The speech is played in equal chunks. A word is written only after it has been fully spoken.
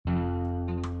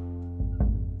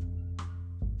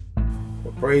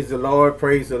Praise the Lord,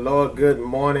 praise the Lord. Good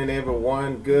morning,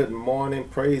 everyone. Good morning,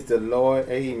 praise the Lord.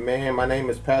 Amen. My name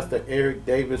is Pastor Eric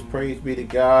Davis. Praise be to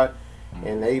God.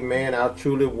 And amen. I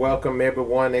truly welcome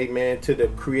everyone, amen, to the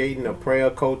Creating a Prayer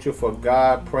Culture for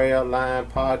God Prayer Line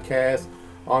podcast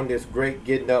on this great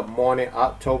getting up morning,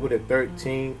 October the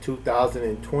 13th,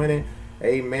 2020.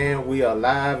 Amen. We are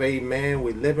alive. Amen.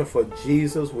 We living for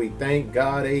Jesus. We thank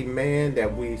God. Amen.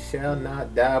 That we shall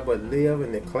not die but live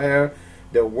and declare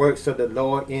the works of the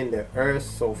Lord in the earth.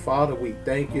 So, Father, we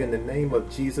thank you in the name of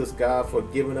Jesus, God, for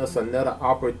giving us another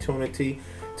opportunity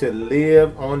to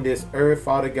live on this earth,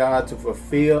 Father God, to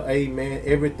fulfill, amen,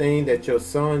 everything that your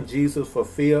Son Jesus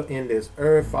fulfilled in this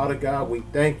earth, Father God. We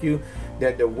thank you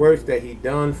that the works that he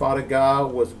done, Father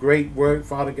God, was great work,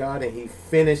 Father God, and he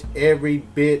finished every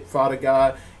bit, Father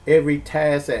God, every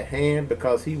task at hand,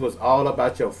 because he was all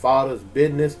about your Father's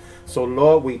business. So,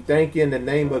 Lord, we thank you in the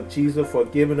name of Jesus for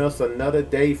giving us another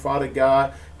day, Father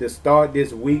God, to start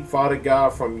this week, Father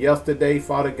God, from yesterday,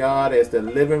 Father God, as the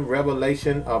living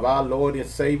revelation of our Lord and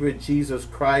Savior Jesus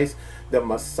Christ, the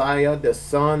Messiah, the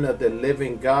Son of the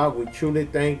living God. We truly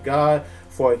thank God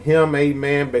for him,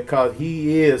 amen, because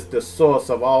he is the source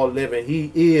of all living.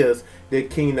 He is the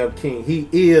King of Kings. He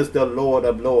is the Lord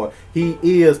of Lords. He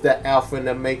is the Alpha and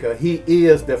the Maker. He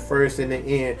is the first and the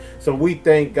end. So we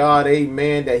thank God,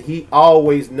 amen, that he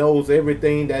always knows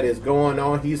everything that is going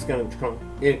on. He's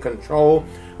in control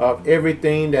of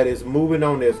everything that is moving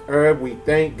on this earth. We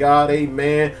thank God,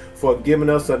 amen, for giving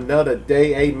us another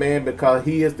day, amen, because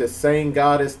he is the same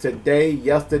God as today,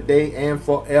 yesterday, and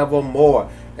forevermore.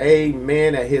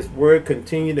 Amen. And his word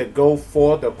continue to go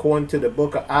forth according to the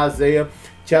book of Isaiah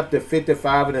chapter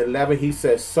 55 and 11. He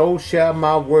says, so shall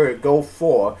my word go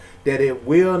forth, that it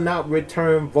will not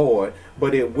return void,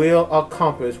 but it will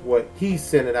accomplish what he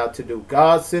sent it out to do.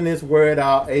 God sent his word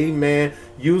out, amen,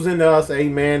 using us,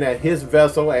 amen, as his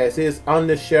vessel, as his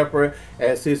under shepherd,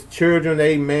 as his children,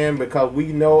 amen, because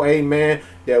we know, amen,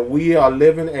 that we are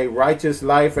living a righteous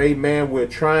life, amen. We're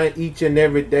trying each and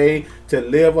every day to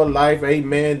live a life,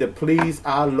 amen, to please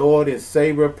our Lord and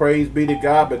Savior. Praise be to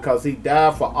God, because he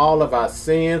died for all of our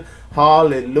sins.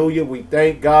 Hallelujah. We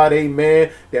thank God,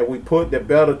 amen, that we put the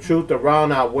belt of truth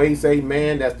around our waist,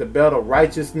 amen. That's the belt of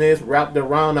righteousness wrapped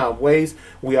around our waist.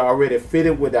 We are already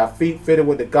fitted with our feet, fitted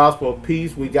with the gospel of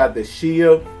peace. We got the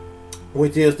shield,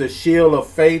 which is the shield of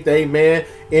faith, amen,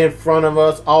 in front of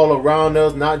us, all around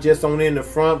us, not just on in the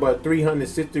front, but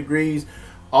 360 degrees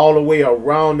all the way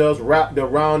around us, wrapped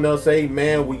around us,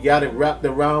 amen. We got it wrapped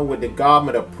around with the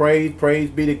garment of praise. Praise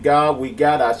be to God. We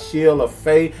got our shield of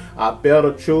faith, our belt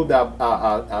of truth,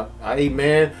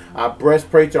 amen, our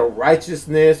breastplate of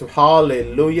righteousness,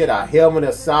 hallelujah, our helmet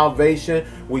of salvation.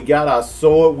 We got our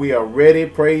sword. We are ready,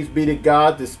 praise be to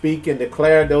God, to speak and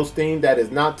declare those things that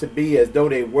is not to be as though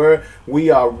they were. We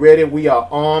are ready. We are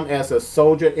armed as a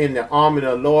soldier in the army of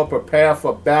the Lord, prepared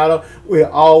for battle. We're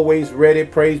always ready,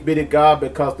 praise be to God,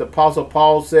 because the Apostle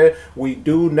Paul said we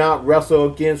do not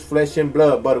wrestle against flesh and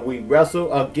blood, but we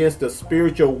wrestle against the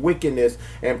spiritual wickedness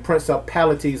and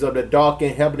principalities of the dark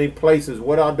and heavenly places.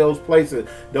 What are those places?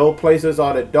 Those places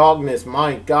are the darkness,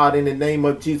 my God, in the name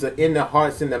of Jesus, in the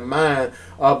hearts and the mind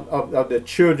of the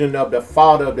children of the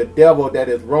father of the devil that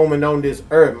is roaming on this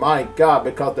earth, my God,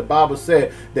 because the Bible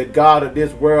said the God of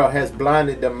this world has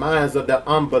blinded the minds of the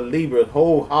unbelievers.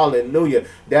 Oh, hallelujah.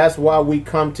 That's why we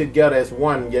come together as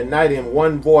one, united in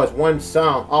one voice, one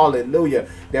sound, hallelujah,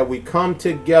 that we come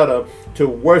together to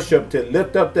worship, to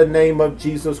lift up the name of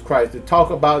Jesus Christ, to talk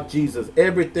about Jesus.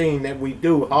 Everything that we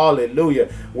do,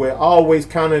 hallelujah, we're always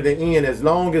counting the end as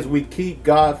long as we keep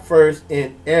God first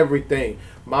in everything.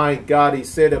 My God, he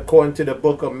said, according to the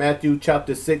book of Matthew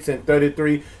chapter 6 and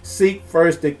 33, seek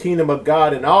first the kingdom of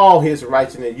God and all his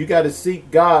righteousness. You got to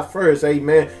seek God first,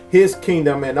 amen, his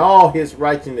kingdom and all his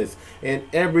righteousness, and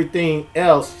everything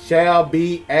else shall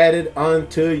be added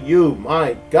unto you.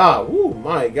 My God, woo,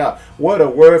 my God, what a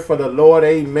word for the Lord,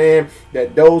 amen,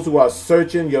 that those who are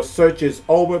searching, your search is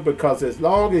over, because as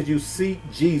long as you seek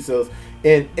Jesus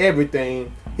in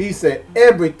everything, he said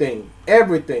everything,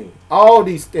 all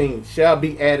these things shall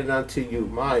be added unto you.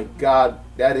 My God,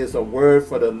 that is a word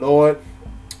for the Lord,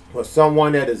 for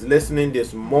someone that is listening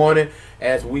this morning,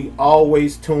 as we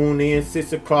always tune in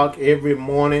 6 o'clock every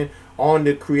morning on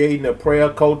the Creating a Prayer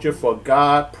Culture for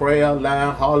God Prayer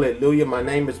Line. Hallelujah. My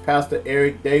name is Pastor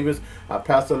Eric Davis. I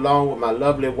pastor along with my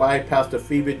lovely wife, Pastor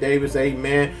Phoebe Davis.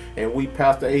 Amen. And we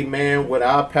pastor, amen, with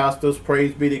our pastors.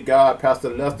 Praise be to God, Pastor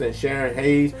Lester and Sharon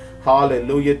Hayes.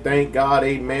 Hallelujah. Thank God,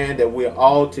 amen, that we're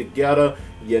all together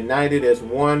united as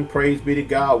one. Praise be to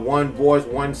God. One voice,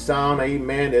 one sound.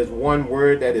 Amen. There's one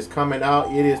word that is coming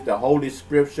out. It is the Holy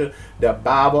Scripture, the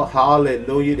Bible.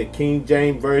 Hallelujah. The King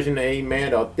James Version.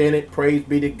 Amen. Authentic. Praise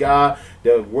be to God.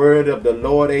 The word of the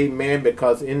Lord. Amen.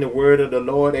 Because in the word of the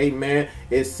Lord, amen,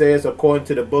 it says according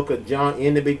to the book of John,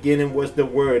 in the beginning was the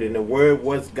word, and the word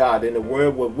was God, and the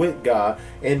word was with God,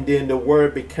 and then the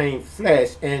word became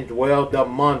flesh and dwelled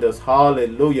among us.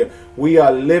 Hallelujah. We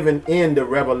are living in the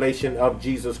revelation of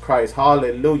Jesus Christ.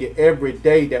 Hallelujah. Every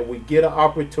day that we get an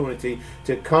opportunity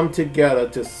to come together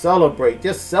to celebrate,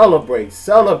 just celebrate,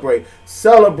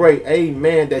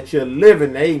 amen, that you're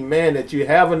living, amen, that you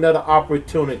have another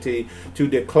opportunity to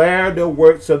declare the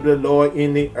works of the Lord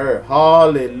in the earth.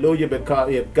 Hallelujah. Because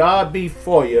if God be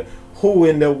for you, who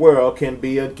in the world can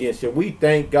be against you? We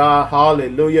thank God.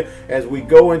 Hallelujah. As we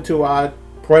go into our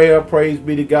prayer, praise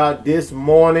be to God, this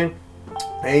morning.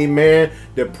 Amen.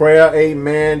 The prayer,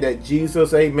 amen, that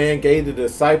Jesus, amen, gave the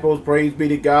disciples, praise be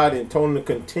to God, and told them to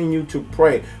continue to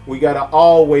pray. We got to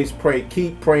always pray.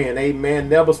 Keep praying, amen.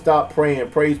 Never stop praying,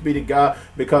 praise be to God,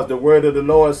 because the word of the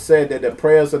Lord said that the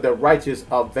prayers of the righteous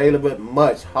availeth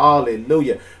much.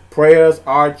 Hallelujah. Prayers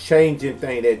are changing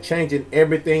things. They're changing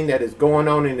everything that is going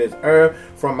on in this earth,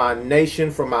 from our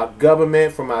nation, from our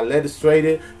government, from our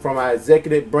legislative, from our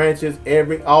executive branches,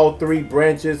 all three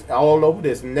branches, all over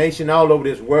this nation, all over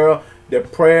this world. The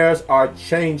prayers are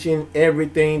changing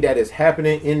everything that is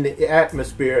happening in the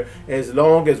atmosphere, as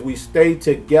long as we stay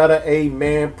together,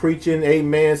 amen, preaching,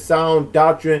 amen, sound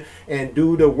doctrine, and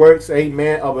do the works,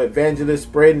 amen, of evangelists,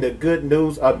 spreading the good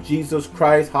news of Jesus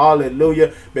Christ.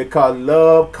 Hallelujah. Because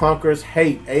love conquers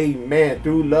hate, amen.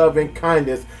 Through love and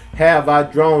kindness have I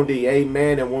drawn thee,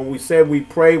 amen. And when we say we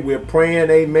pray, we're praying,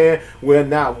 amen. We're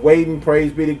not waiting,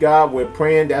 praise be to God. We're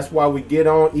praying. That's why we get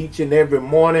on each and every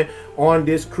morning on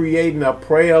this, creating a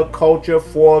prayer culture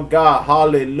for God.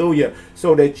 Hallelujah.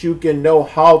 So that you can know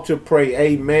how to pray,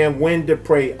 amen, when to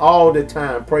pray, all the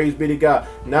time, praise be to God.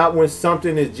 Not when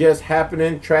something is just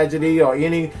happening, tragedy or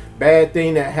any bad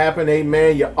thing that happened,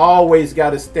 amen. You always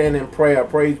got to stand in prayer,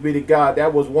 praise be to God.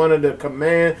 That was one of the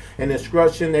command and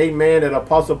instruction, amen, that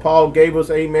Apostle Paul gave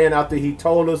us, amen, after he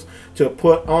told us to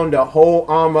put on the whole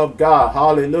armor of God.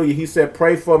 Hallelujah. He said,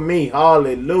 pray for me,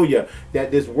 hallelujah, that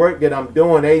this work that I'm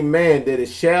doing, amen, that it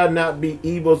shall not be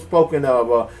evil spoken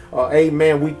of,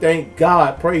 amen. We thank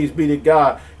God, praise be to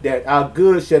God, that our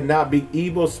good shall not be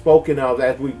evil spoken of,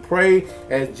 as we pray,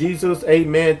 as Jesus,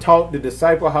 amen, taught the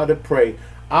disciple how to pray.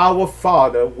 Our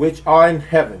Father, which art in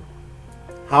heaven,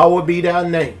 hallowed be thy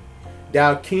name.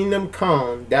 Thy kingdom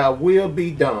come, thy will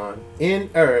be done in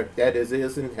earth that is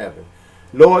in heaven.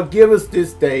 Lord, give us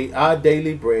this day our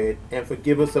daily bread, and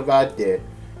forgive us of our debt,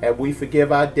 as we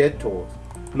forgive our debtors.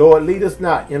 Lord, lead us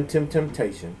not into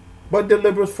temptation, but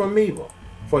deliver us from evil.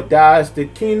 For thine is the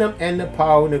kingdom and the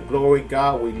power and the glory,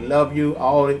 God. We love you.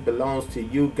 All it belongs to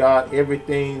you, God.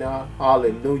 Everything,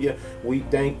 hallelujah. We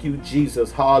thank you,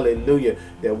 Jesus, hallelujah,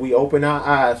 that we open our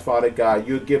eyes, Father God.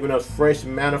 You're giving us fresh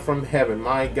manna from heaven,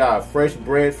 my God. Fresh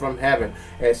bread from heaven,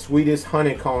 as sweet as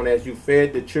honeycomb, as you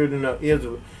fed the children of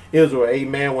Israel,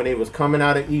 amen, when they was coming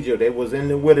out of Egypt. They was in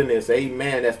the wilderness,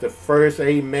 amen. That's the first,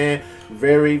 amen,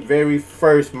 very, very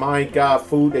first, my God,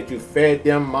 food that you fed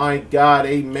them, my God,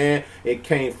 amen. It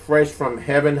came fresh from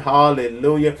heaven,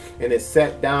 hallelujah, and it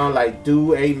sat down like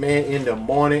dew, amen, in the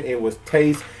morning. It was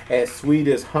taste as sweet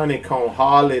as honeycomb,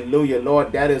 hallelujah.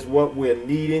 Lord, that is what we're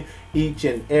needing each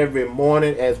and every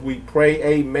morning as we pray,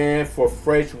 amen, for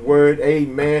fresh word,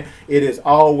 amen. It is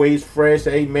always fresh,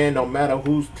 amen. No matter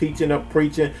who's teaching or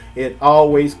preaching, it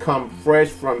always comes fresh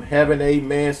from heaven,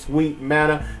 amen. Sweet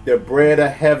manna, the bread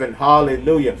of heaven,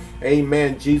 hallelujah,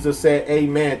 amen. Jesus said,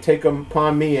 amen, take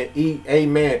upon me and eat,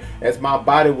 amen, as my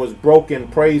body was broken,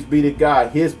 praise be to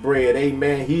God. His bread,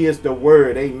 amen. He is the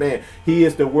word, amen. He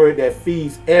is the word that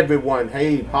feeds everyone,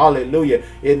 hey, hallelujah.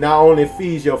 It not only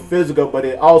feeds your physical, but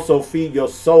it also feed your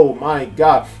soul, my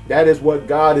God. That is what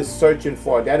God is searching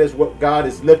for. That is what God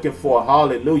is looking for,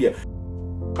 hallelujah.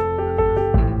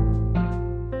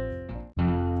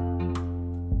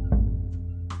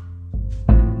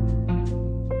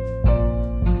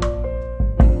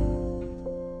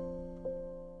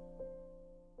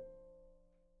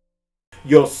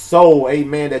 Your soul,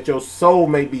 amen, that your soul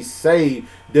may be saved,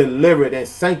 delivered, and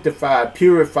sanctified,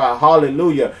 purified,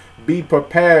 hallelujah. be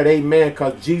prepared, amen,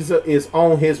 because Jesus is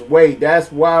on his way.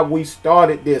 That's why we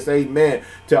started this, amen,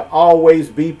 to always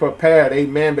be prepared,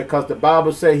 amen, because the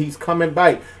Bible says he's coming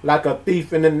back like a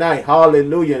thief in the night.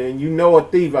 Hallelujah. And you know a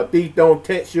thief don't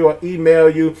text you or email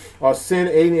you or send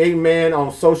amen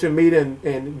on social media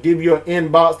and give you an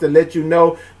inbox to let you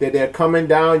know that they're coming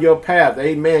down your path.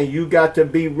 Amen. You got to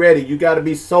be ready. You got to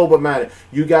be sober minded.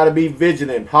 You got to be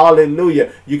vigilant.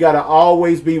 Hallelujah. You got to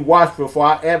always be watchful for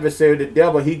our adversary, the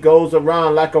devil. He goes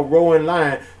around like a roaring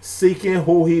lion seeking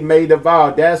who he may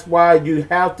devour. That's why you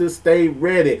have to stay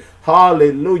ready.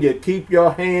 Hallelujah. Keep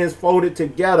your hands folded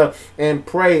together and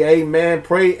pray. Amen.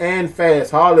 Pray and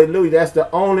fast. Hallelujah. That's the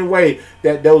only way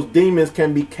that those demons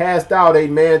can be cast out.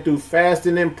 Amen. Through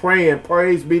fasting and praying.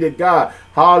 Praise be to God.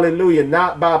 Hallelujah.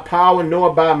 Not by power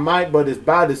nor by might, but it's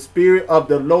by the Spirit of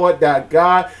the Lord thy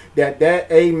God that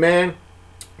amen,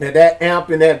 that amp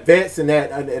and that vets and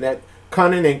that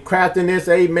cunning and craftiness,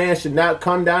 amen, should not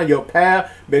come down your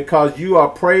path, because you are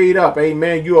prayed up,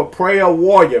 amen. You are a prayer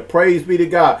warrior. Praise be to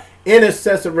God.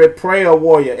 Intercessory prayer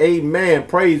warrior, amen.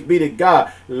 Praise be to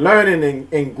God. Learning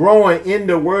and growing in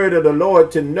the word of the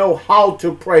Lord to know how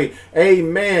to pray,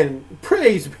 amen.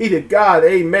 Praise be to God,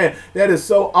 amen. That is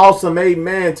so awesome,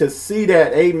 amen, to see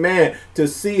that, amen, to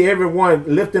see everyone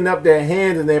lifting up their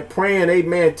hands and they're praying,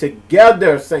 amen,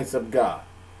 together, saints of God.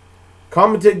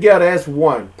 Coming together as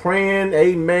one, praying,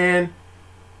 amen,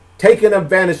 taking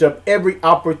advantage of every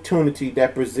opportunity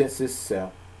that presents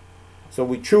itself. So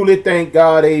we truly thank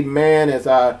God, amen, as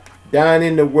I dine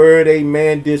in the word,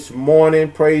 amen, this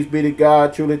morning. Praise be to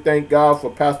God. Truly thank God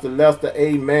for Pastor Lester,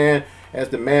 amen, as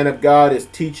the man of God is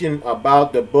teaching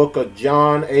about the book of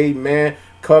John, amen,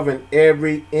 covering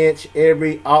every inch,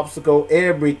 every obstacle,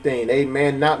 everything,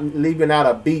 amen, not leaving out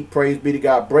a beat. Praise be to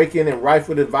God. Breaking and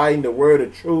rightfully dividing the word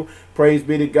of truth. Praise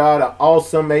be to God. An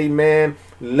awesome, amen,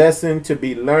 lesson to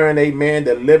be learned, amen,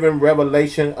 the living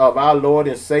revelation of our Lord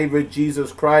and Savior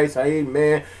Jesus Christ,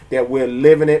 amen, that we're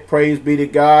living it. Praise be to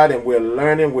God. And we're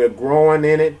learning, we're growing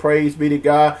in it. Praise be to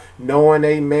God. Knowing,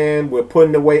 amen, we're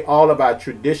putting away all of our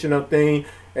traditional things,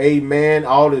 amen,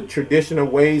 all the traditional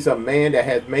ways of man that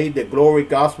has made the glory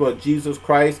gospel of Jesus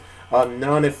Christ of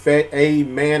none effect.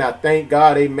 Amen. I thank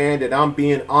God, amen, that I'm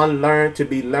being unlearned to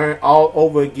be learned all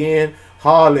over again.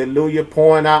 Hallelujah.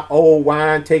 Pouring out old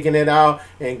wine, taking it out,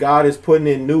 and God is putting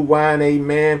in new wine,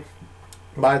 amen,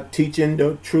 by teaching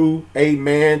the truth,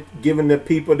 amen, giving the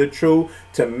people the truth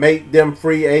to make them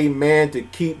free, amen, to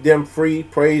keep them free.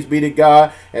 Praise be to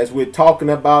God. As we're talking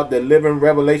about the living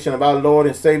revelation of our Lord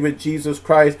and Savior Jesus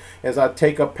Christ, as I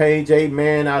take a page,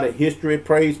 amen, out of history,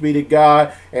 praise be to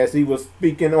God, as he was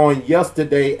speaking on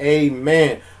yesterday,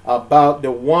 amen, about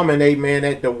the woman, amen,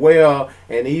 at the well,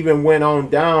 and even went on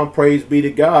down, praise be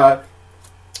to God,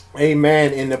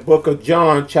 amen, in the book of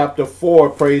John chapter 4,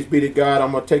 praise be to God.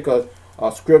 I'm going to take a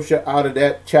scripture out of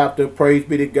that chapter, praise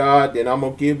be to God. Then I'm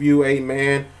going to give you,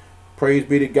 amen, praise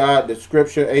be to God, the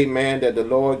scripture, amen, that the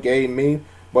Lord gave me.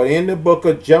 But in the book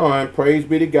of John, praise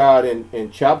be to God,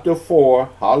 in chapter 4,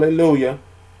 hallelujah,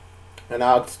 and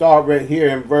I'll start right here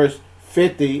in verse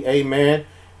 50, amen.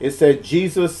 It said,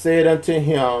 Jesus said unto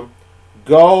him,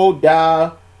 go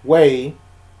thy way,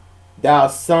 thy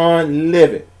son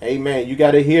liveth. Amen. You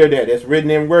got to hear that. That's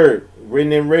written in word,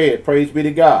 written in red. Praise be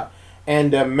to God.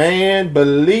 And the man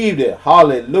believed it.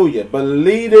 Hallelujah.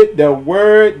 Believed it, the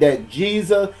word that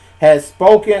Jesus had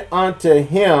spoken unto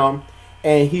him,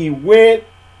 and he went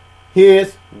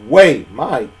his way.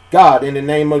 My God, in the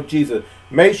name of Jesus.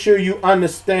 Make sure you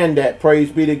understand that.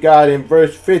 Praise be to God. In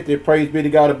verse 50, praise be to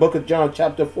God, the book of John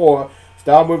chapter 4,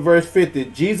 start with verse 50.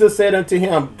 Jesus said unto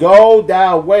him, go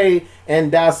thy way,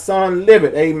 and thy son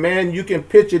liveth. Amen. You can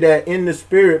picture that in the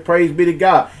spirit. Praise be to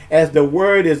God. As the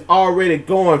word is already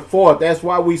going forth. That's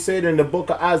why we said in the book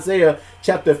of Isaiah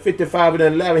chapter 55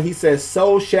 and 11, he says,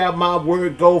 so shall my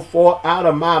word go forth out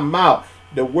of my mouth.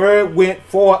 The word went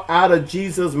forth out of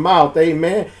Jesus' mouth.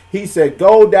 Amen. He said,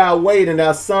 go thy way, and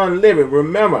thy son liveth.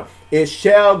 Remember, it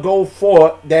shall go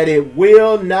forth, that it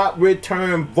will not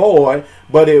return void,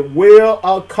 but it will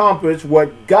accomplish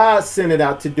what God sent it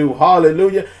out to do.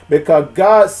 Hallelujah. Because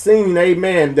God seen,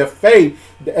 amen, the faith,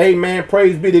 amen,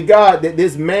 praise be to God, that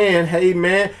this man,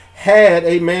 amen, had,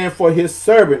 amen, for his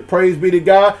servant, praise be to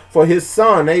God, for his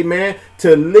son, amen,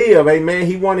 to live, amen.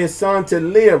 He wanted his son to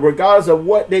live, regardless of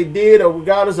what they did or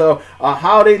regardless of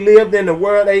how they lived in the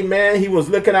world, amen. He was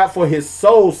looking out for his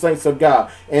soul, saints of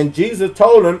God. And Jesus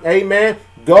told him, amen,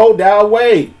 go thy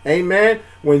way, amen.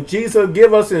 When Jesus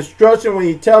give us instruction, when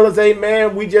he tell us,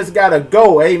 amen, we just got to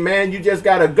go, amen. You just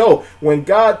got to go. When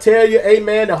God tell you,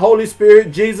 amen, the Holy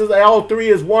Spirit, Jesus, all three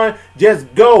is one,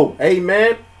 just go,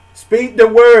 amen. Speak the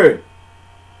word.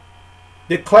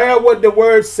 Declare what the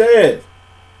word says.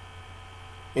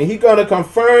 And he's going to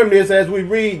confirm this as we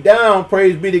read down,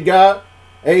 praise be to God.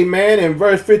 Amen. In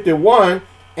verse 51,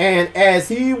 and as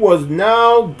he was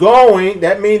now going,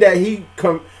 that means that he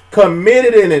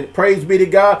committed in it, praise be to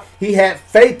God. He had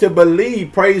faith to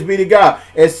believe, praise be to God.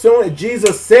 As soon as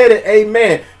Jesus said it,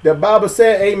 amen, the Bible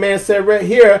said, amen, said right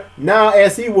here, now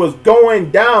as he was going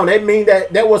down, that means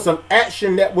that there was some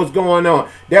action that was going on.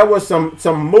 There was some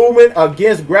movement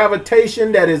against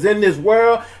gravitation that is in this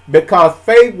world, because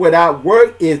faith without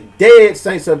work is dead,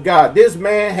 saints of God. This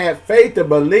man had faith to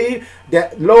believe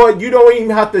that, Lord, you don't even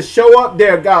have to show up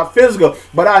there, God, physical,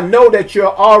 but I know that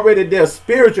you're already there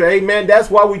spiritual, amen.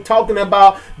 That's why we're talking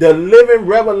about the living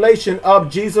revelation of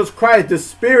Jesus Christ, the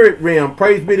spirit realm,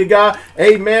 praise be to God,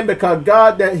 amen, because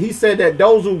God, that he said that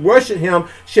those who worship him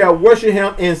shall worship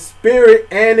him in spirit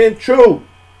and in truth.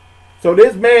 So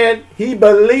this man, he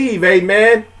believed,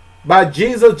 amen, by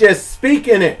Jesus just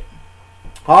speaking it.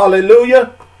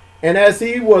 Hallelujah. And as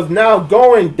he was now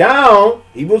going down,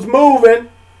 he was moving,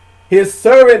 his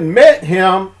servant met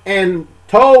him and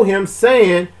told him,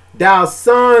 saying, thy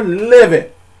son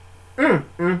liveth.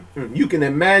 You can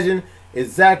imagine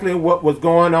exactly what was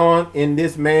going on in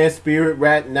this man's spirit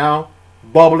right now,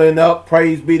 bubbling up,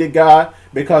 praise be to God,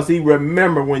 because he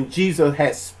remembered when Jesus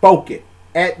had spoken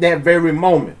at that very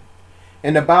moment.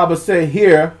 And the Bible said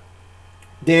here,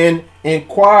 then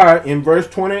inquire in verse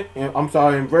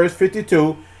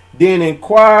 52, then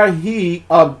inquire he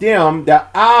of them the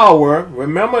hour,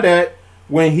 remember that,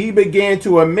 when he began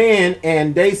to amend,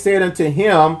 and they said unto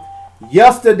him,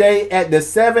 yesterday at the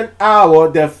 7th hour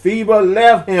the fever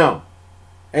left him.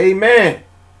 Amen.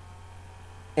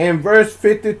 And verse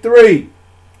 53,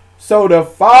 so the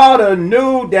father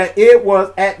knew that it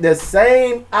was at the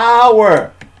same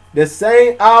hour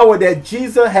that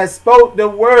Jesus had spoke the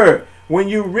word. When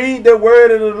you read the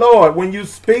word of the Lord, when you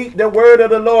speak the word of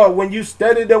the Lord, when you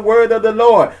study the word of the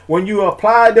Lord, when you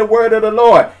apply the word of the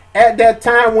Lord, at that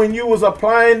time when you was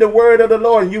applying the word of the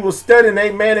Lord and you was studying,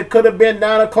 amen, it could have been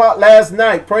 9 o'clock last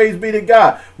night, praise be to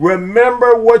God.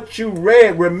 Remember what you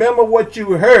read, remember what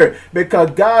you heard,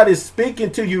 because God is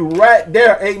speaking to you right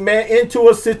there, amen, into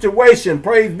a situation,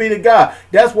 praise be to God.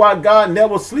 That's why God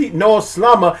never sleep nor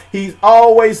slumber. He's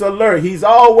always alert, he's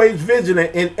always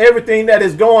vigilant in everything that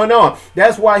is going on.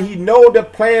 That's why he knows the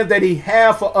plans that he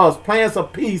has for us, plans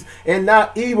of peace and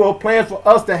not evil, plans for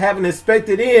us to have an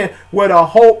expected end with a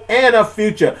hope and a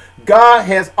future. God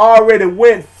has already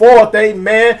went forth,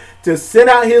 amen, to send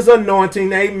out his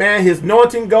anointing, amen. His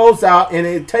anointing goes out, and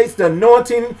it takes the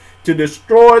anointing to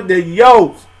destroy the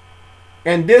yokes.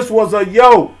 And this was a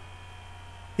yoke.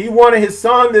 He wanted his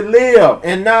son to live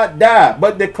and not die,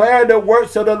 but declare the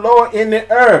works of the Lord in the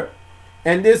earth.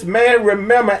 And this man,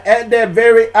 remember, at that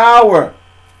very hour,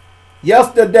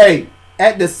 yesterday,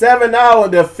 at the 7th hour,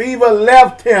 the fever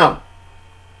left him,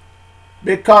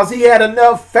 because he had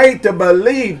enough faith to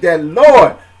believe that,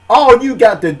 Lord, all you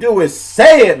got to do is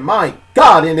say it, my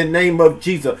God, in the name of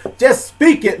Jesus. Just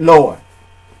speak it, Lord.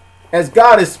 As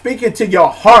God is speaking to your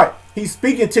heart, he's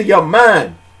speaking to your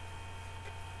mind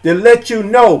to let you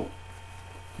know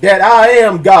that I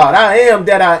am God. I am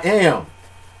that I am.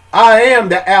 I am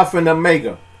the Alpha and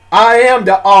Omega. I am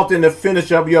the author and the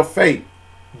finisher of your faith.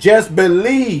 Just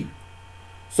believe.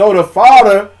 So the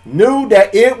father knew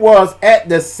that it was at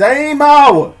the same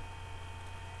hour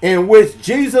in which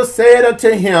Jesus said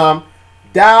unto him,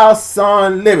 thy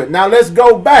son liveth. Now let's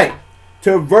go back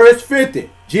to verse 50.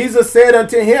 Jesus said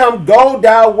unto him, go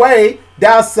thy way,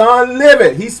 thy son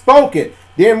liveth. He spoke it.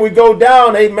 Then we go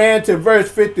down, amen, to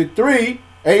verse 53.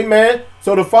 Amen.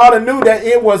 So the father knew that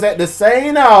it was at the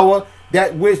same hour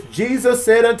that which Jesus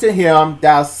said unto him,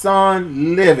 thy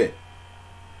son liveth.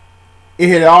 It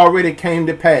had already came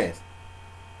to pass.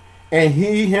 And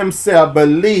he himself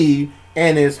believed,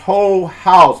 and his whole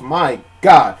house, my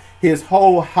God, his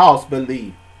whole house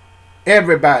believed.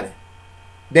 Everybody,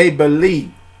 they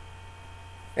believed.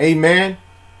 Amen.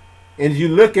 And you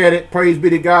look at it, praise be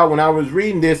to God, when I was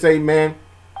reading this, amen,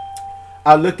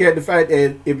 I look at the fact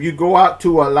that if you go out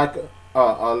to a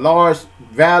large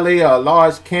valley, a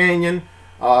large canyon,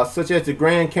 such as the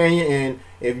Grand Canyon, and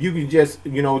if you can just,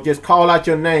 just call out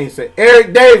your name, say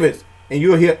Eric Davis, and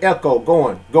you'll hear echo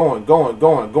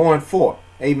going forth.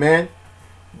 Amen.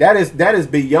 That is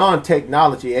beyond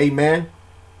technology. Amen.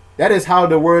 That is how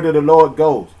the word of the Lord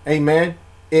goes. Amen.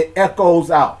 It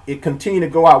echoes out. It continued to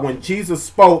go out. When Jesus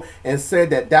spoke and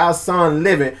said that thy son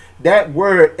liveth, that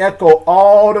word echoed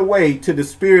all the way to the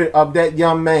spirit of that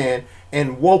young man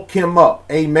and woke him up.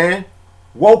 Amen.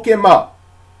 Woke him up.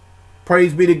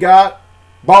 Praise be to God.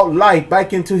 Brought life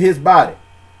back into his body.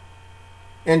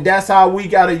 And that's how we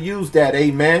got to use that,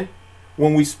 amen.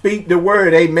 When we speak the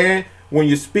word, amen. When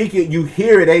you speak it, you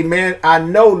hear it, amen. I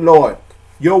know, Lord,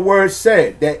 your word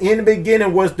said that in the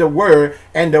beginning was the word,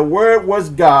 and the word was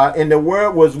God, and the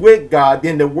word was with God.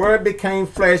 Then the word became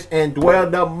flesh and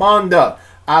dwelled among us.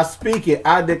 I speak it.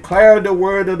 I declare the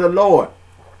word of the Lord.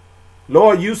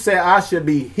 Lord, you said I should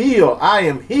be healed. I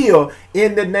am healed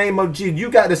in the name of Jesus. You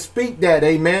got to speak that,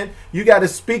 amen. You got to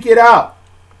speak it out.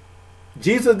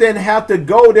 Jesus didn't have to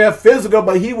go there physical,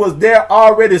 but he was there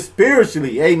already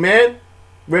spiritually, amen.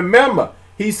 Remember,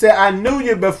 he said, I knew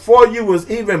you before you was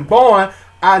even born.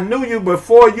 I knew you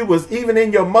before you was even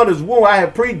in your mother's womb. I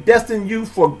had predestined you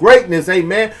for greatness,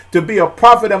 amen, to be a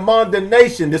prophet among the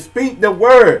nation, to speak the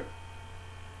word,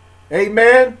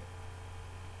 amen.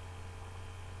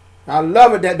 I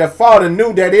love it that the Father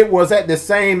knew that it was at the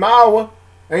same hour,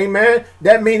 amen.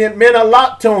 That means it meant a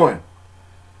lot to him.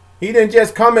 He didn't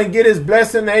just come and get his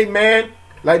blessing, amen.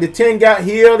 Like the 10 got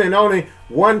healed and only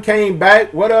 1 came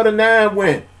back. What other 9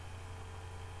 went?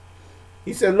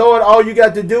 He said, Lord, all you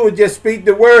got to do is just speak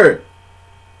the word.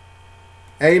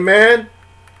 Amen.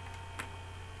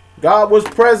 God was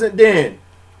present then.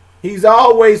 He's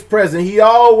always present. He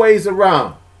always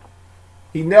around.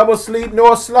 He never sleep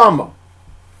nor slumber.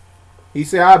 He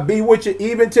said, I'll be with you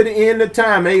even to the end of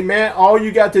time. Amen. All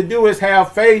you got to do is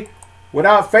have faith.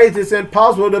 Without faith, it's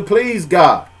impossible to please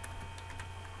God.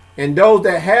 And those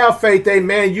that have faith,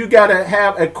 amen, you got to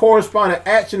have a corresponding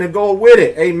action to go with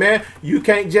it. Amen. You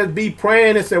can't just be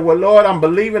praying and say, well, Lord, I'm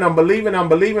believing,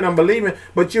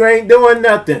 but you ain't doing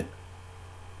nothing.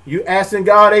 You asking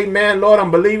God, amen, Lord,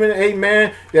 I'm believing,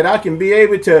 amen, that I can be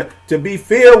able to be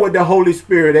filled with the Holy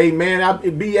Spirit, amen. I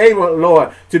be able,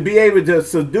 Lord, to be able to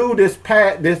subdue this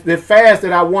fast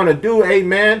that I want to do,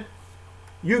 amen.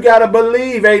 You got to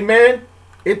believe, amen.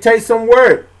 It takes some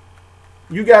work.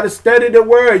 You got to study the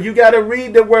word. You got to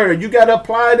read the word. You got to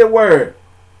apply the word.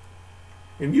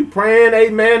 If you praying,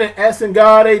 amen, and asking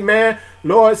God, amen,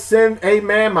 Lord, send,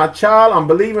 amen, my child. I'm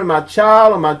believing my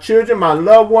child and my children, my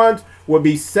loved ones will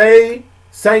be saved,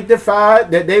 sanctified,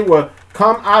 that they will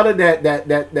come out of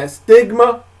that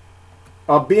stigma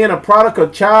of being a prodigal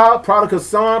child, prodigal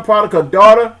son, prodigal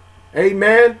daughter.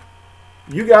 Amen.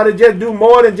 You got to just do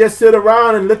more than just sit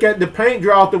around and look at the paint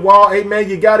dry off the wall. Amen.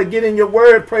 You got to get in your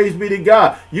word. Praise be to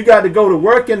God. You got to go to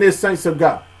work in this, saints of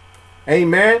God.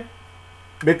 Amen.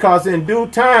 Because in due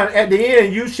time, at the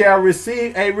end, you shall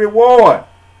receive a reward.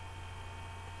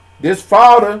 This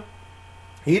father,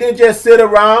 he didn't just sit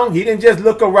around. He didn't just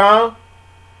look around.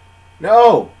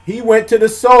 No, he went to the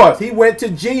source. He went to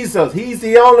Jesus. He's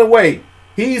the only way.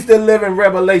 He's the living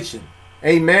revelation.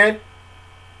 Amen.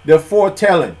 The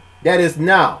foretelling that is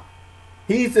now.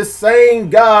 He's the same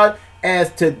God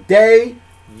as today,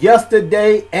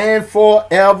 yesterday, and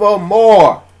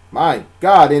forevermore. My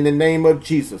God, in the name of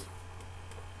Jesus.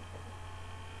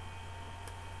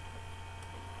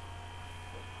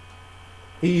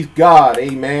 He's God,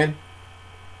 amen.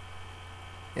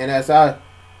 And as I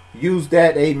use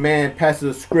that, amen, passage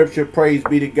of scripture, praise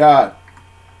be to God,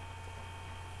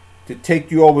 to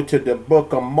take you over to the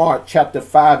book of Mark, chapter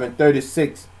 5 and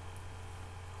 36.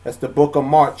 That's the book of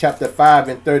Mark, chapter 5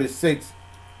 and 36.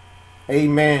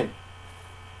 Amen.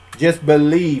 Just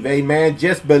believe, amen.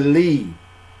 Just believe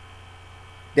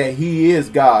that he is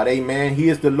God, amen. He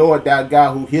is the Lord thy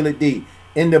God who healeth thee.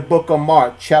 In the book of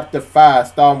Mark, chapter 5,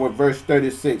 starting with verse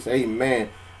 36. Amen.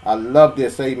 I love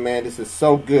this, amen. This is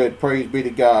so good. Praise be to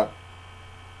God.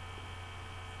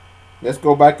 Let's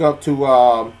go back up to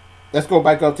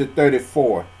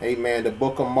 34. Amen. The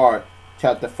book of Mark,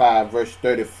 chapter 5, verse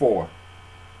 34.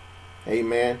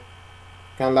 Amen.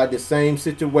 Kind of like the same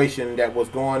situation that was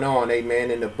going on,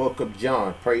 amen, in the book of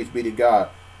John. Praise be to God.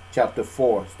 Chapter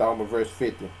 4, starting with verse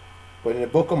 50. But in the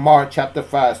book of Mark, chapter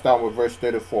 5, starting with verse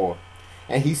 34.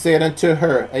 And he said unto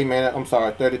her, amen, I'm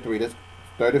sorry, 33, that's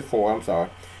 34, I'm sorry.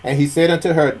 And he said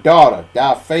unto her, daughter,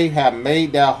 thy faith hath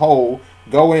made thou whole.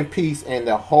 Go in peace, and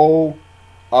the whole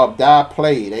of thy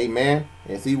plague. Amen.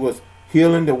 As he was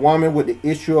healing the woman with the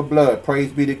issue of blood.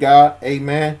 Praise be to God.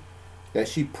 Amen. That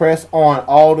she pressed on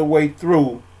all the way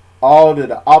through all of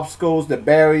the obstacles, the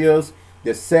barriers,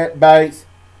 the setbacks,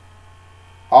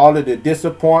 all of the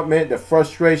disappointment, the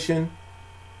frustration.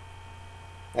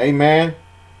 Amen.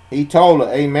 He told her,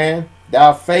 amen,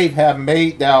 thy faith hath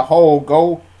made thou whole.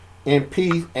 Go in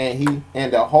peace, and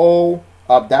the whole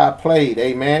of thy plague.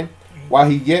 Amen. While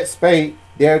he yet spake,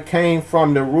 there came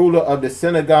from the ruler of the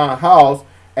synagogue house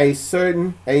a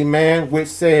certain, amen, which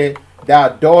said, thy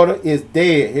daughter is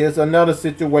dead. Here's another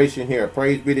situation here.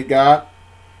 Praise be to God.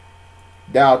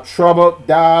 Thou troubled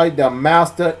thy the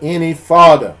master any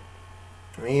farther.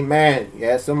 Amen. You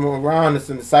had someone around us,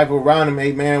 some disciple around him,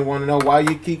 amen. Want to know why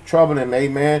you keep troubling him,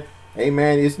 amen.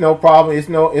 Amen. It's no problem. It's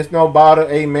no bother,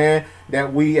 amen,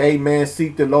 that we, amen,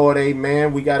 seek the Lord,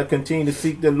 amen. We got to continue to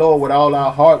seek the Lord with all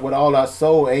our heart, with all our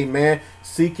soul, amen.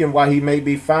 Seek him while he may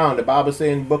be found. The Bible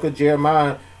says in the book of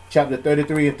Jeremiah, chapter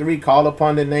 33:3, call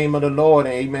upon the name of the Lord,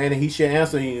 amen, and he shall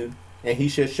answer you, and he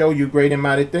shall show you great and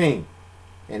mighty things.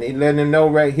 And he letting them know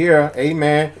right here,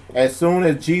 amen, as soon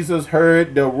as Jesus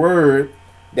heard the word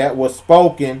that was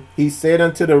spoken, he said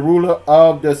unto the ruler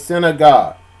of the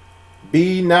synagogue,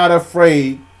 be not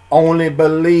afraid, only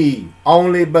believe.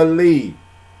 Only believe.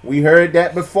 We heard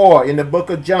that before in the book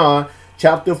of John,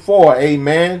 chapter 4.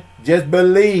 Amen. Just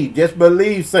believe. Just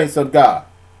believe, saints of God.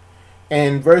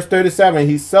 And verse 37,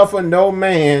 he suffered no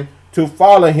man to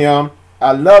follow him.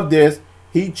 I love this.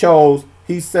 He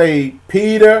saved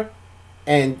Peter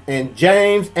and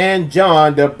James and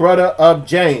John, the brother of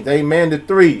James. Amen. The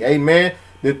three. Amen.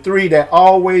 The three that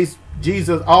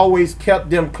Jesus always kept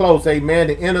them close, amen,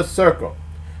 the inner circle.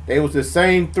 They was the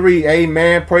same three,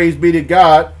 amen, praise be to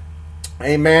God,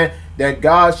 amen, that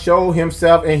God showed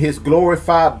himself in his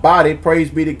glorified body, praise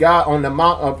be to God, on the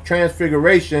Mount of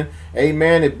Transfiguration,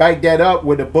 amen, and back that up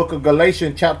with the book of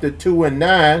Galatians chapter 2 and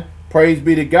 9, praise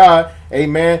be to God,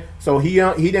 amen. So he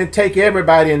didn't take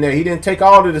everybody in there. He didn't take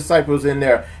all the disciples in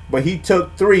there, but he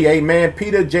took three, amen,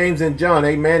 Peter, James, and John,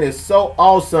 amen. It's so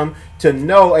awesome to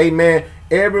know, amen,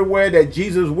 everywhere that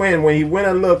Jesus went, when he went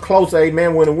a little closer,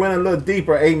 amen, when he went a little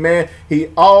deeper, amen, he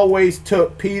always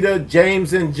took Peter,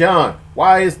 James, and John.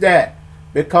 Why is that?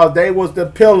 Because they was the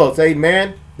pillars,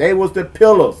 amen. They was the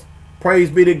pillars. Praise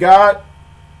be to God.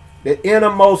 The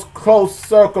innermost close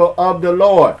circle of the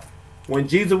Lord. When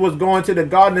Jesus was going to the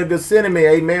Garden of Gethsemane,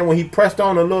 amen, when he pressed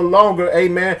on a little longer,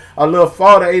 amen, a little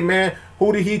farther, amen,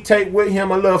 who did he take with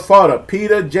him a little farther?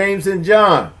 Peter, James, and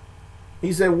John.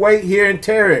 He said, wait here and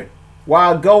tarry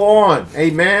while I go on,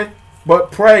 amen.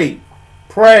 But pray,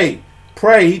 pray,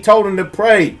 pray. He told him to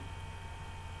pray.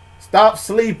 Stop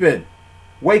sleeping.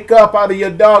 Wake up out of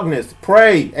your darkness.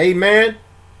 Pray, amen.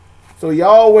 So he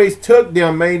always took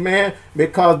them, amen,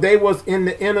 because they was in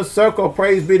the inner circle,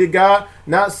 praise be to God.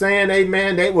 Not saying,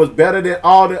 amen, they was better than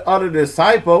all the other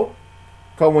disciples.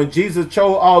 Because when Jesus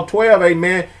chose all 12,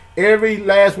 amen, every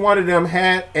last one of them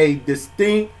had a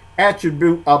distinct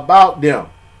attribute about them.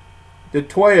 The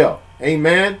 12,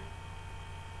 amen.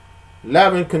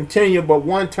 11 continued, but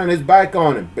one turned his back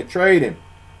on him, betrayed him.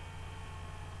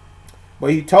 But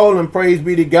he told him, praise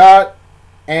be to God,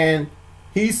 and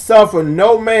he suffered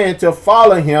no man to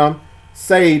follow him,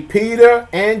 save Peter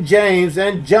and James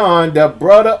and John, the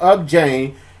brother of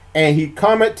James. And he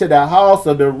cometh to the house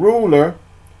of the ruler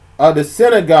of the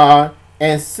synagogue,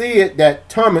 and seeth that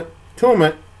tumult,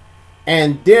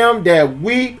 and them that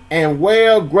weep and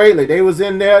wail greatly. They was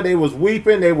in there, they was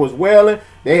weeping, they was wailing.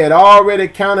 They had already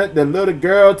counted the little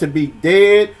girl to be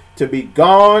dead, to be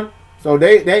gone. So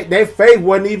their faith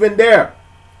wasn't even there.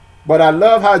 But I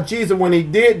love how Jesus, when he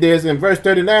did this in verse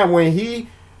 39,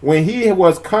 when he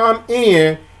was come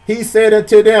in, he said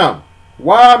unto them,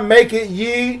 why make it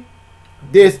ye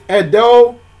this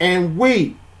ado and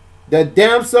weep? The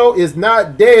damsel is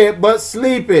not dead, but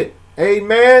sleepeth.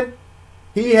 Amen.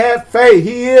 He had faith.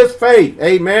 He is faith.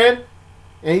 Amen.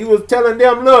 And he was telling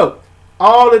them, look,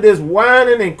 all of this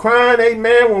whining and crying,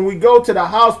 amen, when we go to the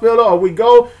hospital or we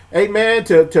go, amen,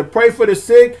 to pray for the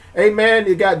sick, amen,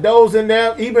 you got those in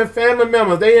there, even family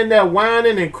members, they in there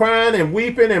whining and crying and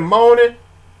weeping and moaning.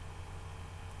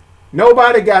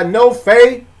 Nobody got no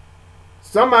faith.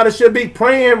 Somebody should be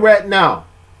praying right now.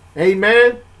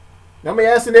 Amen. I'm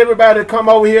asking everybody to come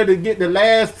over here to get the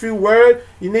last few words.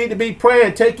 You need to be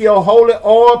praying. Take your holy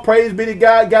oil, praise be to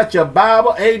God, got your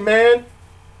Bible, amen,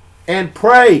 and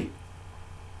pray.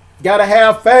 Got to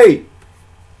have faith.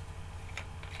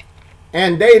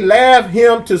 And they laughed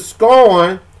him to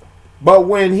scorn, but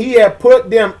when he had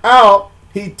put them out,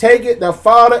 he taketh the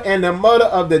father and the mother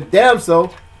of the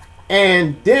damsel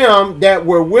and them that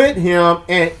were with him,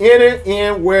 and entered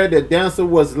in where the damsel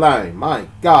was lying. My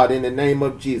God, in the name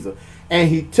of Jesus. And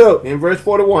he took, in verse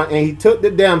 41, and he took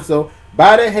the damsel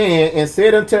by the hand and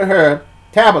said unto her,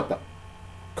 Tabitha,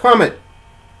 cometh,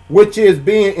 which is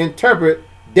being interpreted,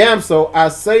 damsel, I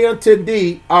say unto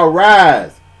thee,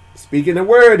 arise. Speaking the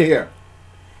word here.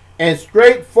 And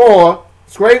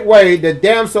straightway the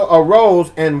damsel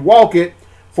arose and walked,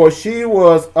 for she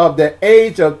was of the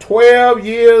age of 12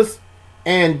 years,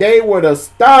 and they were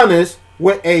astonished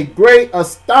with a great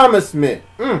astonishment.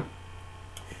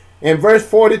 In verse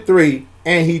 43,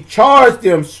 and he charged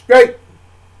them straight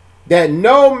that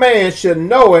no man should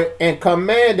know it, and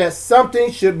command that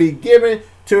something should be given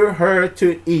to her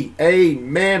to eat.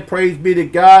 Amen. Praise be to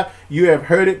God. You have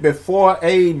heard it before.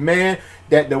 Amen.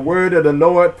 That the word of the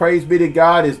Lord, praise be to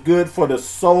God, is good for the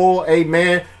soul.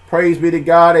 Amen. Praise be to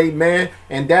God. Amen.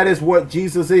 And that is what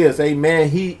Jesus is. Amen.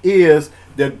 He is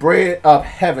the bread of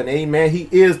heaven. Amen. He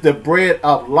is the bread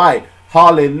of life.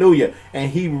 Hallelujah.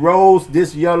 And he rose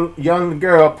this young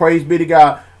girl, praise be to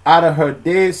God, out of her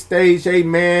dead stage.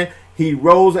 Amen. He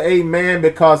rose, amen,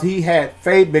 because he had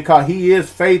faith, because he is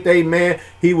faith, amen.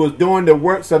 He was doing the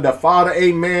works of the Father,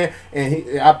 amen.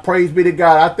 And I praise be to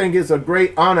God. I think it's a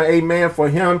great honor, amen, for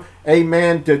him,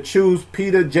 amen, to choose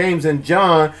Peter, James, and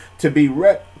John to be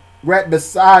right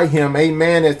beside him,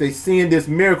 amen, as they seen this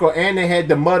miracle. And they had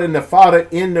the mother and the father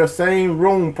in the same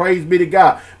room, praise be to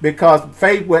God, because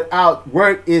faith without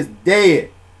work is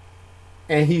dead.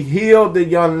 And he healed the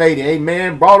young lady,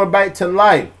 amen, brought her back to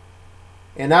life.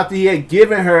 And after he had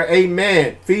given her,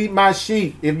 amen, feed my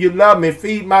sheep. If you love me,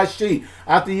 feed my sheep.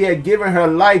 After he had given her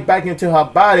life back into her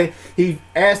body, he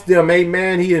asked them,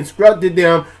 amen, he instructed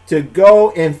them to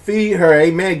go and feed her,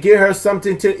 amen, give her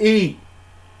something to eat.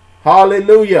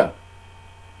 Hallelujah.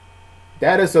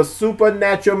 That is a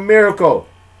supernatural miracle.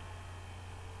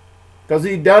 Because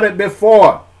he done it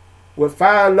before with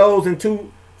 5 loaves and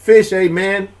 2 fish,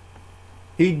 amen.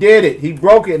 He did it. He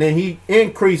broke it and he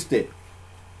increased it.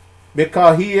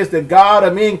 Because he is the God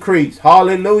of increase.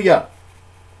 Hallelujah.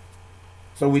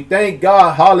 So we thank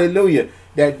God, hallelujah,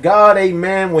 that God,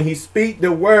 amen, when he speak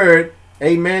the word,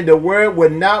 amen, the word will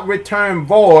not return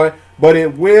void, but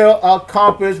it will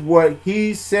accomplish what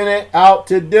he sent it out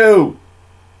to do.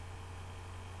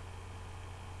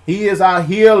 He is our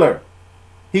healer.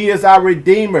 He is our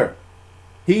redeemer.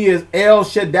 He is El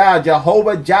Shaddai,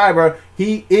 Jehovah Jireh.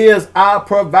 He is our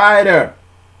provider.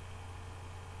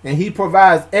 And he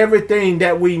provides everything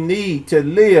that we need to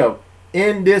live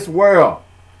in this world.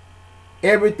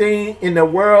 Everything in the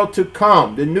world to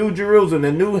come. The new Jerusalem,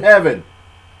 the new heaven.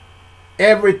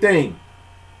 Everything.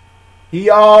 He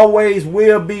always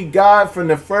will be God from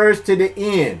the first to the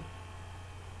end.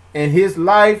 And his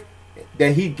life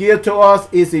that he gives to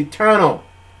us is eternal.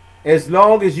 As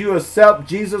long as you accept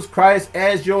Jesus Christ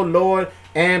as your Lord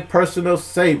and personal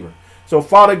Savior. So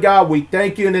Father God, we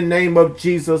thank you in the name of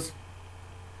Jesus,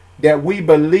 that we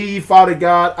believe, Father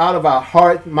God, out of our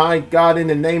heart, my God, in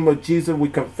the name of Jesus, we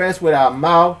confess with our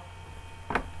mouth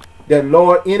that,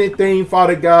 Lord, anything,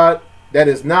 Father God, that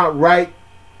is not right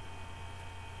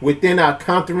within our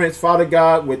countenance, Father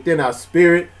God, within our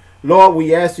spirit, Lord,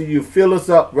 we ask you fill us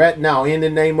up right now in the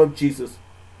name of Jesus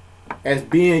as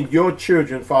being your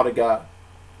children, Father God.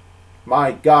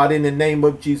 My God, in the name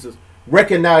of Jesus,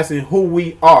 recognizing who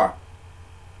we are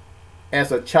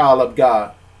as a child of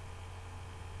God.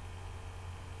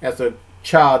 As a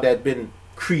child that's been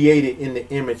created in the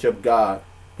image of God,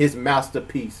 his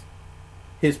masterpiece,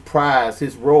 his prize,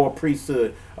 his royal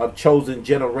priesthood of chosen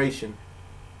generation.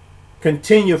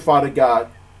 Continue, Father God,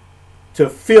 to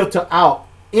filter out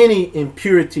any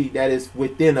impurity that is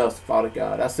within us, Father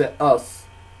God. I said us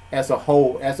as a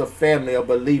whole, as a family of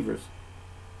believers.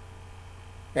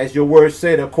 As your word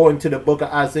said, according to the book of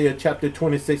Isaiah chapter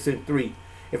 26 and 3,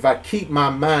 if I keep my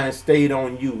mind stayed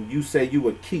on you, you say you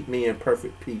would keep me in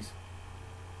perfect peace.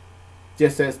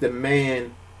 Just as the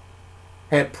man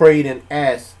had prayed and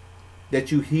asked that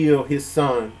you heal his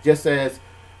son. Just as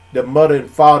the mother and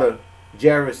father,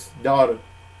 Jairus' daughter,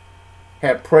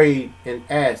 had prayed and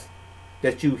asked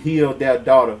that you heal their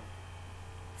daughter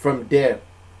from death.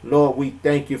 Lord, we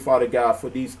thank you, Father God, for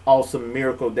these awesome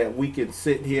miracles that we can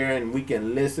sit here and we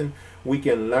can listen. We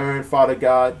can learn, Father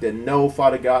God, to know,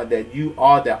 Father God, that you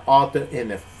are the author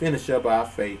and the finisher of our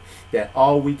faith. That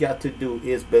all we got to do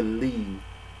is believe.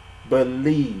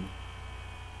 Believe.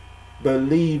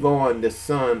 Believe on the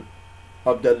Son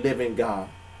of the living God.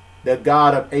 The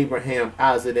God of Abraham,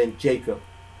 Isaac, and Jacob.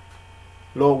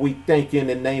 Lord, we thank you in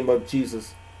the name of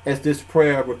Jesus as this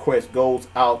prayer request goes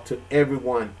out to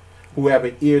everyone who have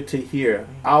an ear to hear.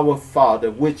 Our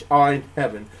Father, which art in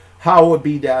heaven, hallowed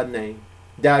be thy name.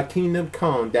 Thy kingdom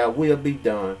come, thy will be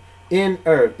done, in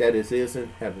earth that it is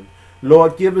in heaven.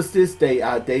 Lord, give us this day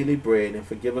our daily bread, and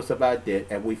forgive us of our debt,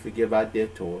 as we forgive our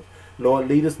debtors. Lord,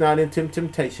 lead us not into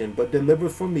temptation, but deliver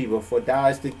us from evil. For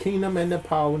thine is the kingdom and the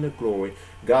power and the glory.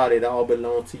 God, it all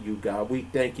belongs to you, God. We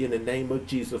thank you in the name of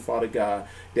Jesus, Father God,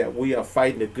 that we are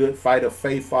fighting a good fight of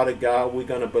faith, Father God. We're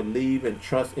going to believe and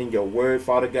trust in your word,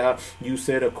 Father God. You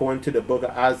said according to the book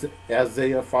of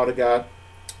Isaiah, Father God,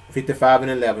 55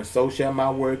 and 11, so shall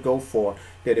my word go forth,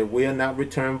 that it will not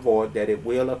return void, that it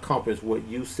will accomplish what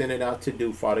you sent it out to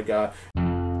do, Father God.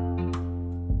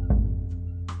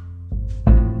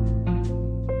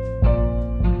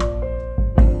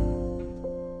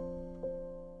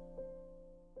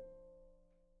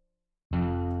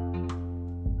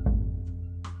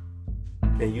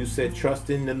 And you said, trust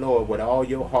in the Lord with all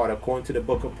your heart, according to the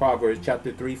book of Proverbs,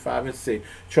 chapter 3, 5, and 6.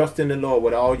 Trust in the Lord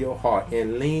with all your heart,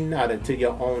 and lean not unto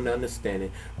your own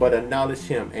understanding, but acknowledge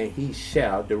him, and he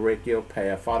shall direct your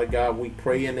path. Father God, we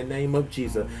pray in the name of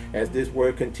Jesus, as this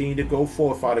word continue to go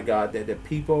forth, Father God, that the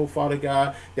people, Father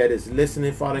God, that is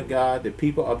listening, Father God, the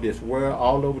people of this world,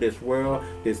 all over this world,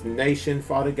 this nation,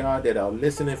 Father God, that are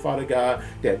listening, Father God,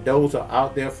 that those are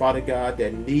out there, Father God,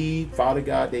 that need, Father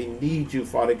God, they need you,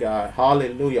 Father God.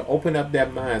 Hallelujah. Open up their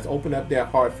minds, open up their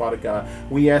heart, Father God.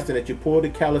 We ask that you pull the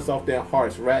callous off their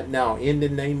hearts right now in the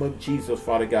name of Jesus,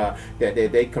 Father God, that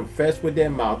they confess with their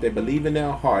mouth, they believe in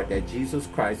their heart that Jesus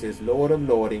Christ is Lord of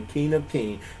Lords and King of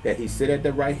Kings, that he sit at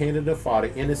the right hand of the Father,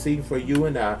 interceding for you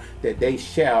and I, that they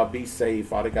shall be saved,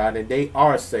 Father God, and they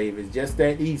are saved. It's just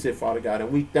that easy, Father God,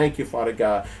 and we thank you, Father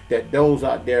God, that those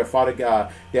out there, Father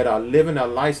God, that are living a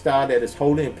lifestyle that is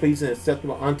holy and pleasing and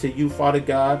acceptable unto you, Father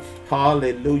God.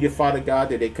 Hallelujah, Father God,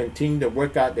 that they continue to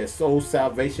work out their soul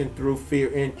salvation through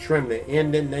fear and trembling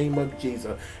in the name of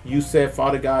Jesus. You said,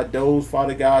 Father God, those,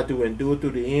 Father God, who endure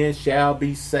through the end shall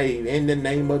be saved in the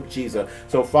name of Jesus.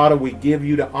 So, Father, we give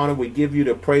you the honor, we give you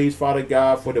the praise, Father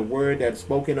God, for the word that's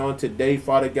spoken on today,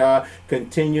 Father God.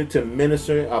 Continue to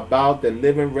minister about the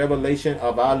living revelation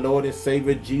of our Lord and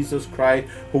Savior Jesus Christ,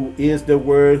 who is the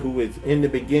Word, who is in the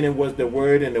beginning was the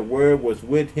Word, and the Word was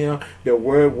with him. The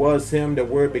Word was him. The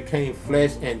Word became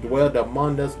flesh and dwelled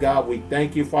among us, God. We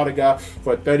thank you, Father God,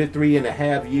 for 33 and a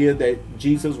half years that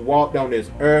Jesus walked on this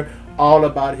earth, all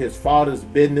about his Father's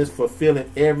business,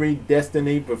 fulfilling every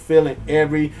destiny, fulfilling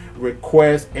every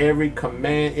request, every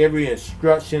command, every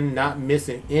instruction, not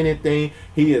missing anything.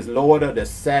 He is Lord of the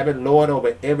Sabbath, Lord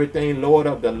over everything, Lord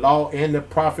of the law and the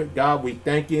prophet. God, we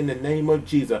thank you in the name of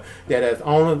Jesus, that as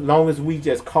long as we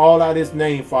just call out his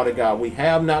name, Father God, we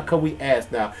have not because we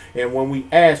ask now. And when we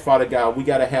ask, Father God, we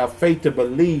got to have faith to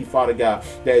believe, Father God,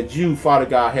 that you, Father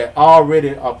God, had already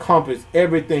accomplished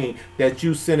everything that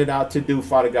you sent it out to do,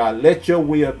 Father God. Let your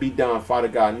will be done, Father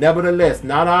God. Nevertheless,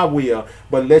 not our will,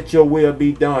 but let your will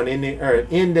be done in the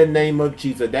earth, in the name of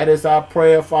Jesus. That is our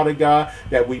prayer, Father God,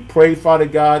 that we pray, Father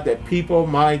God, that people,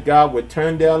 my God, would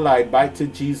turn their life back to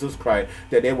Jesus Christ,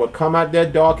 that they will come out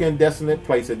their dark and desolate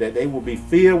places, that they will be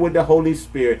filled with the Holy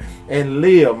Spirit and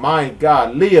live, my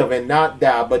God, live and not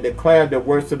die, but declare the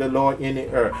works of the Lord in the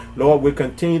earth. Lord, we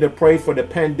continue to pray for the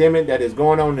pandemic that is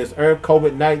going on in this earth,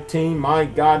 COVID-19, my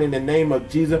God, in the name of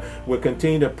Jesus. We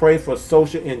continue to pray for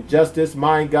social injustice,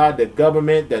 my God, the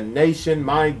government, the nation,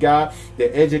 my God,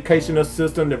 the educational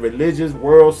system, the religious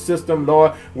world system,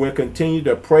 Lord. We'll continue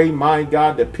to pray, my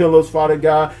God, the pillars, Father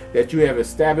God, that you have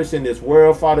established in this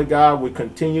world, Father God. We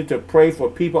continue to pray for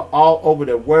people all over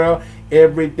the world,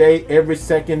 every day, every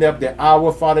second of the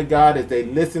hour, Father God, as they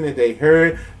listen, as they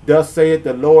heard, thus saith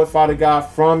the Lord, Father God,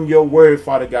 from your word,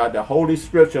 Father God, the Holy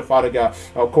Scripture, Father God,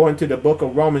 according to the book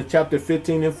of Romans chapter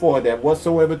 15 and 4, that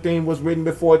whatsoever thing was written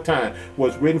before time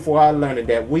was written for our learning,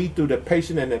 that we, through the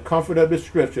patience and the comfort of the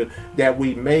Scripture, that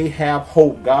we may have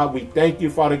hope. God, we thank you,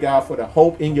 Father God, for the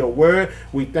hope in your word.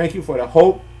 We thank you for the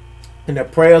hope and the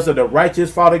prayers of the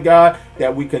righteous, Father God,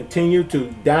 that we continue to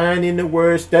dine in the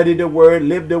word, study the word,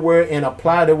 live the word, and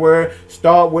apply the word.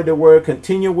 Start with the word,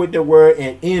 continue with the word,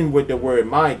 and end with the word.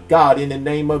 My God, in the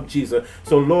name of Jesus.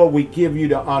 So, Lord, we give you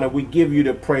the honor. We give you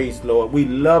the praise, Lord. We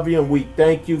love you and we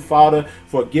thank you, Father,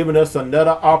 for giving us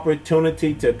another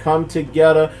opportunity to come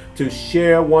together, to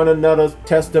share one another's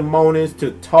testimonies,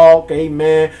 to talk,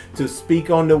 amen, to speak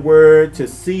on the word, to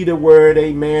see the word,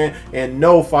 amen, and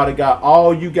know, Father God,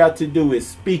 all you got to do is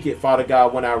speak it, Father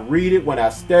God. When I read it, when I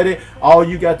study it, all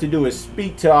you got to do is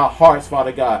speak to our hearts,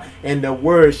 Father God, and the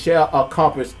word shall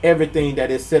accomplish everything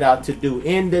that is set out to do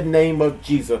in the name of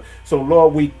Jesus. So,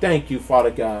 Lord, we thank you,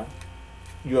 Father God.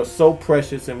 You are so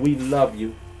precious and we love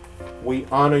you. We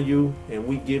honor you and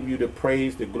we give you the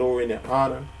praise, the glory, and the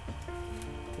honor.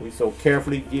 We so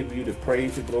carefully give you the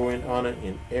praise, the glory, and honor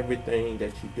in everything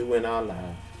that you do in our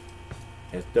lives.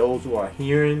 As those who are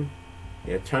hearing,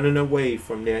 they're turning away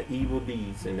from their evil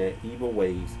deeds and their evil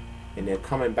ways, and they're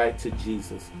coming back to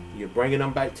Jesus. You're bringing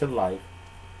them back to life.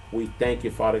 We thank you,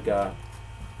 Father God,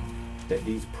 that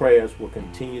these prayers will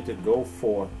continue to go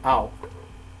forth out.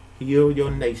 Heal your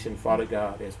nation, Father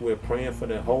God, as we're praying for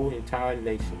the whole entire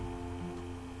nation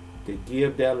to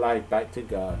give their life back to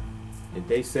God. And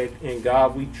they say, in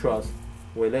God we trust.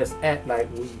 Well, let's act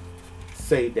like we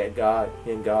say that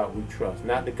in God we trust.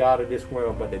 Not the God of this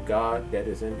world, but the God that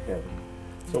is in heaven.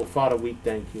 So, Father, we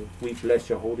thank you. We bless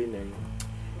your holy name.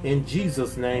 In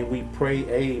Jesus' name we pray,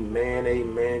 amen,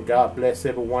 amen. God bless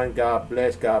everyone. God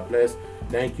bless, God bless.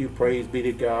 Thank you. Praise be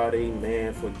to God,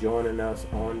 amen, for joining us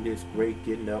on this great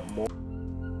Getting Up morning.